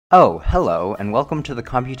Oh, hello, and welcome to the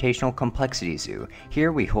Computational Complexity Zoo.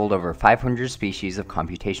 Here we hold over 500 species of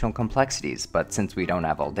computational complexities, but since we don't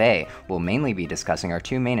have all day, we'll mainly be discussing our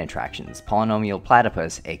two main attractions, polynomial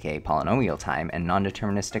platypus, aka polynomial time, and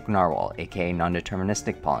non-deterministic narwhal, aka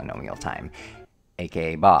non-deterministic polynomial time,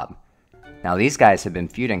 aka Bob. Now these guys have been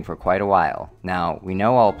feuding for quite a while. Now, we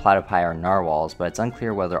know all platypi are narwhals, but it's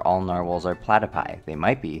unclear whether all narwhals are platypi. They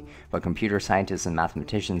might be, but computer scientists and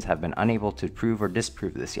mathematicians have been unable to prove or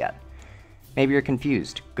disprove this yet. Maybe you're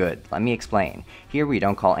confused. Good, let me explain. Here we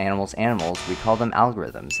don't call animals animals, we call them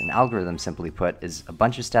algorithms. An algorithm, simply put, is a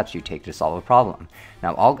bunch of steps you take to solve a problem.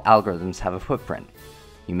 Now all algorithms have a footprint.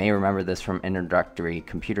 You may remember this from introductory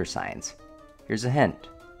computer science. Here's a hint.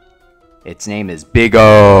 Its name is Big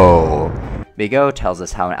O! Big O tells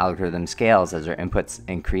us how an algorithm scales as our inputs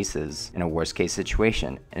increases in a worst case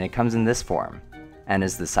situation, and it comes in this form. N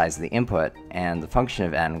is the size of the input, and the function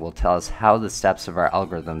of n will tell us how the steps of our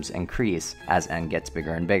algorithms increase as n gets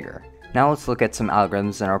bigger and bigger. Now let's look at some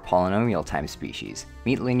algorithms in our polynomial time species.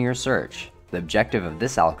 Meet linear search. The objective of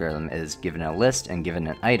this algorithm is, given a list and given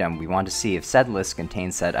an item, we want to see if said list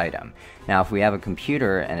contains said item. Now if we have a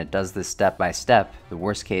computer and it does this step by step, the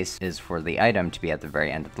worst case is for the item to be at the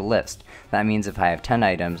very end of the list. That means if I have 10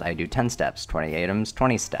 items, I do 10 steps, 20 items,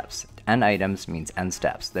 20 steps. N items means n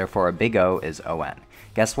steps, therefore a big O is On.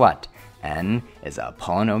 Guess what? N is a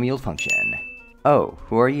polynomial function. Oh,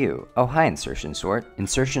 who are you? Oh hi, insertion sort.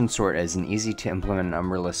 Insertion sort is an easy to implement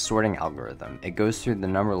numberless sorting algorithm. It goes through the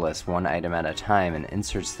number list one item at a time and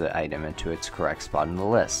inserts the item into its correct spot in the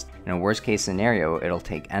list. In a worst case scenario, it'll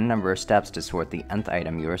take n number of steps to sort the nth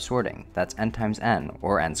item you are sorting. That's n times n,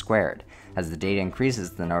 or n squared. As the data increases,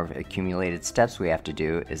 the number of accumulated steps we have to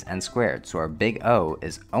do is n squared, so our big O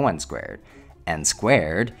is On squared. N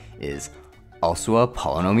squared is also a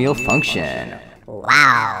polynomial function.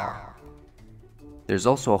 Wow! There's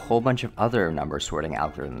also a whole bunch of other number sorting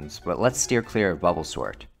algorithms, but let's steer clear of bubble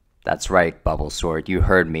sort. That's right, bubble sort, you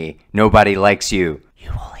heard me. Nobody likes you.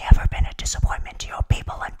 You've only ever been a disappointment to your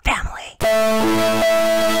people and family.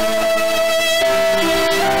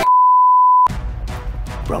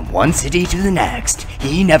 From one city to the next,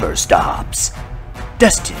 he never stops.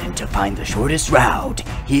 Destined to find the shortest route,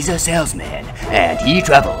 he's a salesman, and he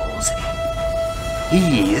travels.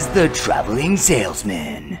 He is the Traveling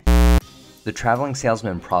Salesman. The Traveling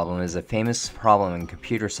Salesman problem is a famous problem in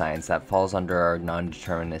computer science that falls under our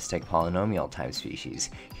non-deterministic polynomial time species.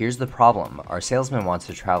 Here's the problem. Our salesman wants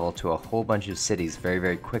to travel to a whole bunch of cities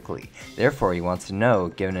very quickly. Therefore, he wants to know,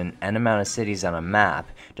 given an n amount of cities on a map,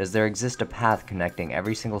 does there exist a path connecting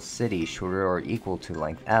every single city shorter or equal to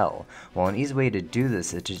length L? Well, an easy way to do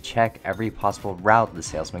this is to check every possible route the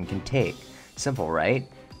salesman can take. Simple, right?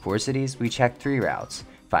 4 cities, we check 3 routes.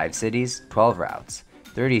 5 cities, 12 routes.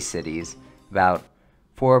 30 cities, about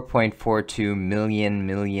 4.42 million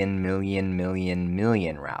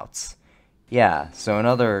routes. Yeah, so in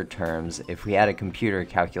other terms, if we had a computer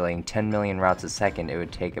calculating 10 million routes a second, it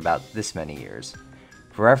would take about this many years.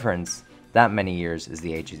 For reference, that many years is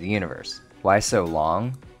the age of the universe. Why so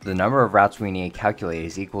long? The number of routes we need to calculate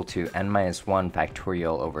is equal to n-1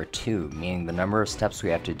 factorial over 2, meaning the number of steps we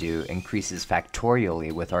have to do increases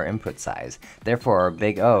factorially with our input size. Therefore, our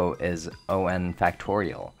big O is On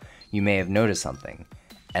factorial. You may have noticed something.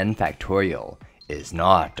 N factorial is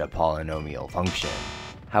not a polynomial function.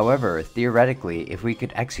 However, theoretically, if we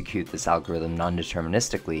could execute this algorithm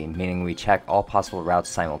non-deterministically, meaning we check all possible routes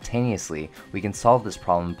simultaneously, we can solve this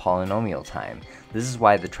problem in polynomial time. This is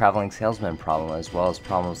why the Traveling Salesman problem, as well as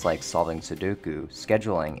problems like solving Sudoku,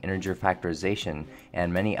 scheduling, integer factorization,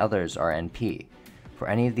 and many others are NP. For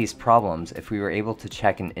any of these problems, if we were able to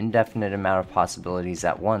check an indefinite amount of possibilities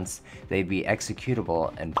at once, they'd be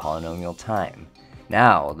executable in polynomial time.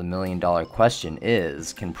 Now, the million-dollar question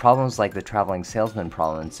is, can problems like the Traveling Salesman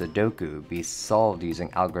problem in Sudoku be solved using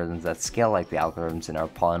algorithms that scale like the algorithms in our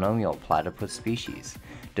polynomial platypus species?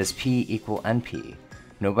 Does P equal NP?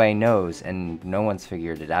 Nobody knows, and no one's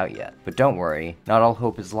figured it out yet. But don't worry, not all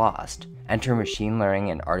hope is lost. Enter machine learning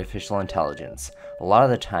and artificial intelligence. A lot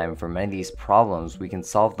of the time, for many of these problems, we can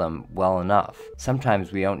solve them well enough.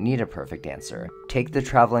 Sometimes we don't need a perfect answer. Take the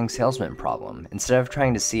Traveling Salesman problem. Instead of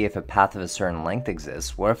trying to see if a path of a certain length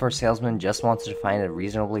exists, what if our salesman just wants to find a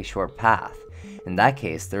reasonably short path? In that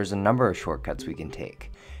case, there's a number of shortcuts we can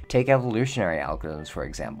take. Take evolutionary algorithms, for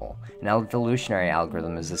example. An evolutionary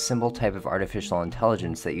algorithm is a simple type of artificial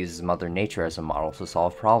intelligence that uses Mother Nature as a model to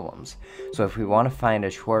solve problems. So if we want to find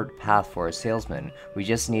a short path for a salesman, we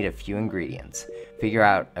just need a few ingredients. figure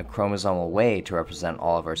out a chromosomal way to represent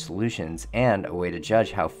all of our solutions, and a way to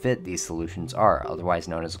judge how fit these solutions are, otherwise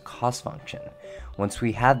known as a cost function. Once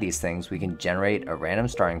we have these things, we can generate a random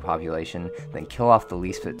starting population, then kill off the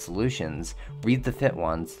least fit solutions, read the fit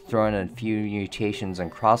ones, throw in a few mutations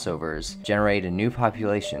and crossovers, generate a new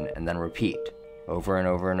population, and then repeat, over and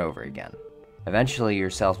over and over again. Eventually,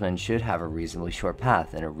 your salesman should have a reasonably short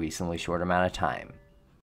path in a reasonably short amount of time.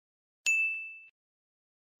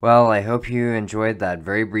 Well, I hope you enjoyed that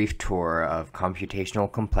very brief tour of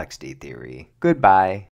computational complexity theory. Goodbye!